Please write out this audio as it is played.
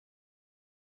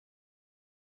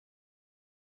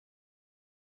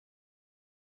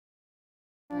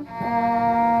Okay,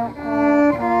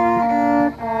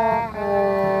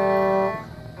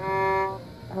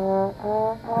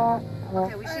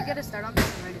 we should get a start on this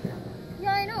and write it down.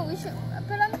 Yeah, I know, we should,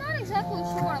 but I'm not exactly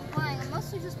sure what I'm playing. I'm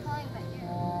mostly just playing that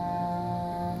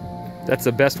here. That's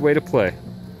the best way to play.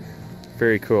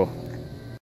 Very cool.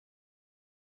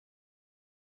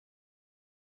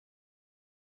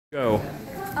 Go.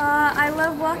 I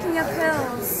love walking up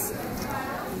hills.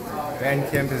 Band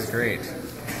camp is great.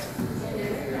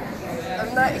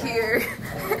 I'm not here.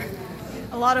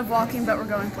 A lot of walking, but we're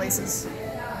going places.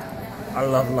 I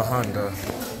love La Honda.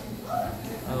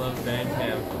 I love band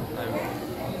camp.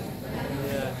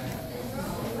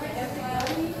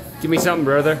 Give me something,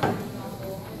 brother.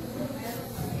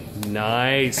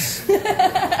 Nice.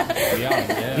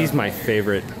 Yeah. He's my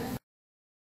favorite.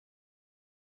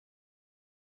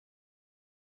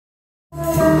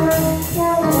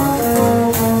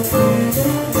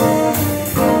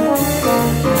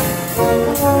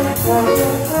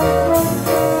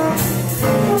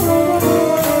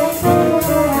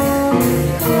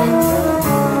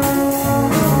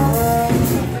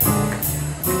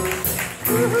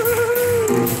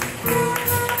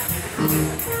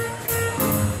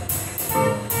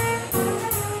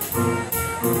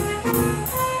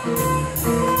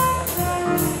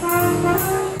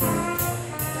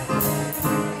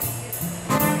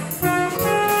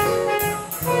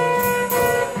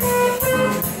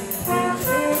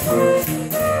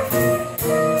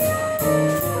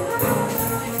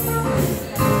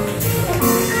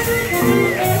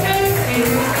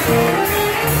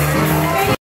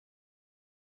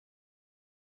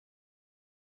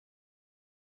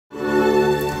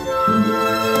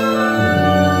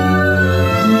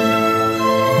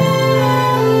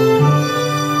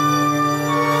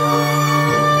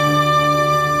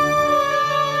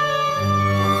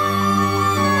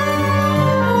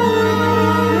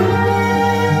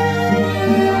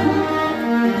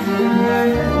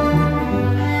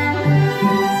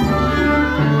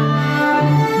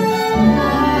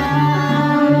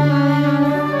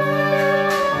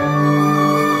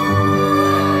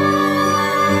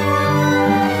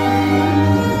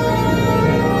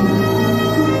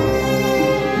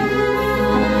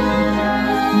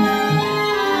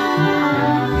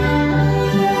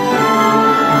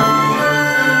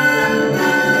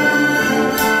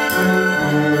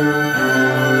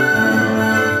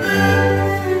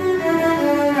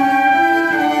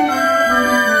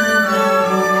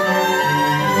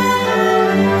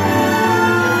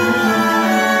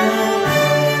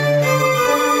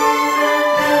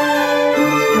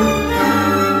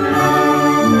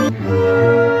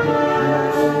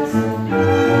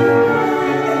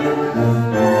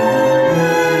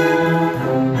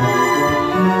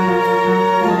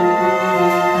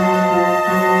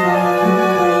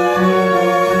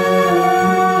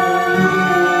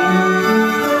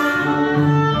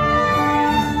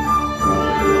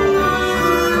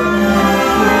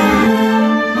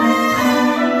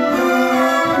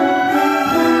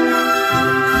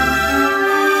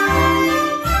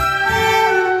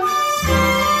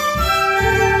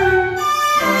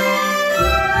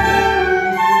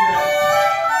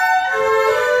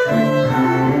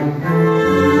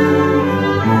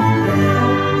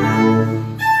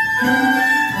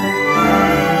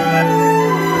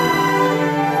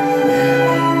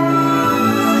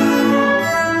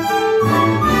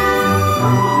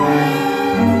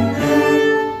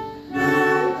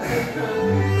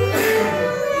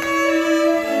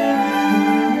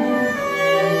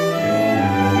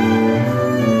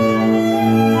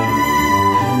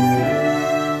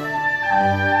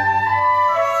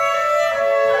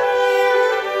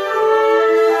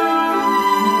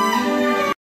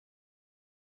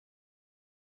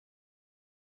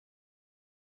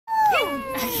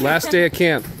 Last day of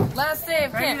camp. Last day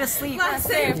of camp. Ready to sleep. Last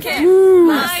day of camp. Woo.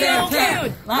 Last day of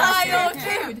camp. Last day of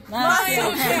camp. Last day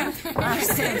of camp.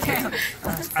 Last day of camp.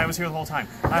 I was here the whole time.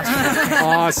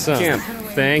 Awesome. Camp.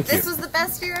 Thank you. This was the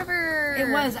best year ever. It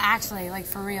was actually, like,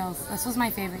 for real. This was my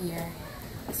favorite year.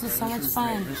 This was so much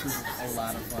fun. This was a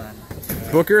lot of fun.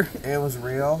 Booker? It was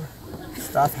real.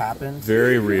 Stuff happened.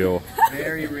 Very real.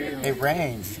 Very real. It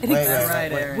rained. That's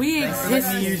right, Aaron. We Let me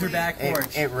exist. use your back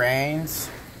porch. It rains.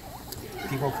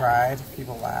 People cried.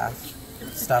 People laughed.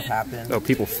 Stuff happened. Oh,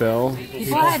 people fell.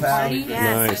 People had fell. parties.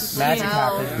 Nice. Magic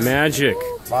happened. Magic.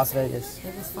 Las Vegas.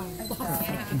 It was fun.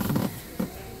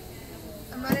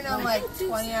 I'm running on like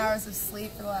 20 hours of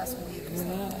sleep for the last week.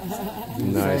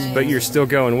 Nice. But you're still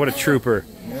going. What a trooper.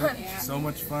 So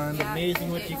much fun.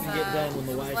 Amazing what you can get done when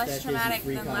the Y less stack traumatic is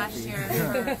free than last coffee.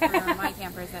 year for my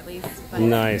campers at least. But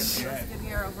Nice. it was a good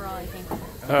year overall, I think.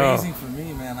 Amazing for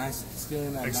me, man. I still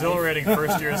in that Exhilarating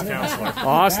first year as counselor.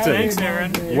 Austin. Thanks,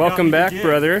 Aaron. You Welcome got me back,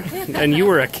 brother. And you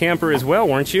were a camper as well,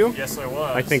 weren't you? Yes, I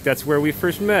was. I think that's where we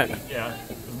first met. Yeah,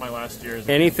 it was my last year.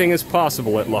 Anything is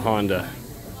possible at La Honda.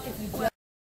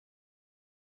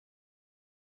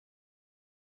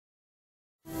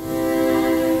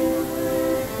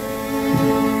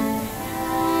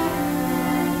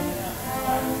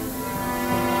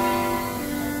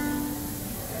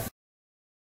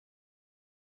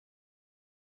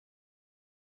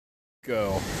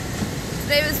 Go.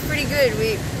 Today was pretty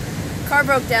good. Car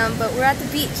broke down, but we're at the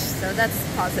beach, so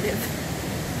that's positive.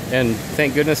 And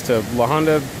thank goodness to La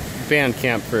Honda Band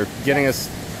Camp for getting us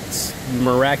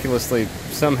miraculously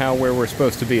somehow where we're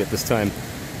supposed to be at this time.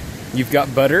 You've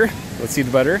got butter. Let's see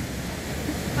the butter.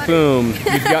 Boom.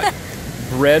 You've got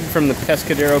bread from the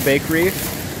Pescadero Bakery.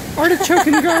 Artichoke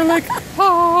and garlic.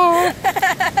 Oh.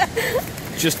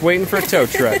 Just waiting for a tow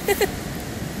truck.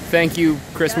 Thank you,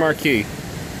 Chris Marquis.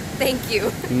 Thank you.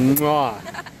 Mwah.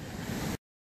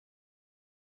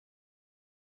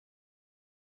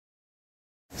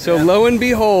 So lo and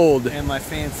behold. And my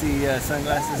fancy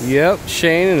sunglasses. Yep,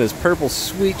 Shane in his purple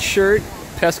sweet shirt,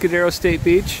 Pescadero State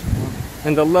Beach,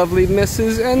 and the lovely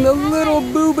missus and the little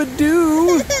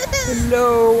booba-doo.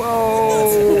 Hello,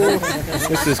 oh.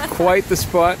 This is quite the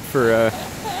spot for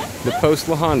the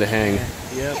post-La Honda hang.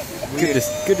 Yep.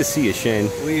 Good to see you, Shane.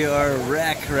 We are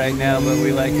wrecked right now, but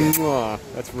we like it. Mwah.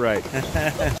 That's right.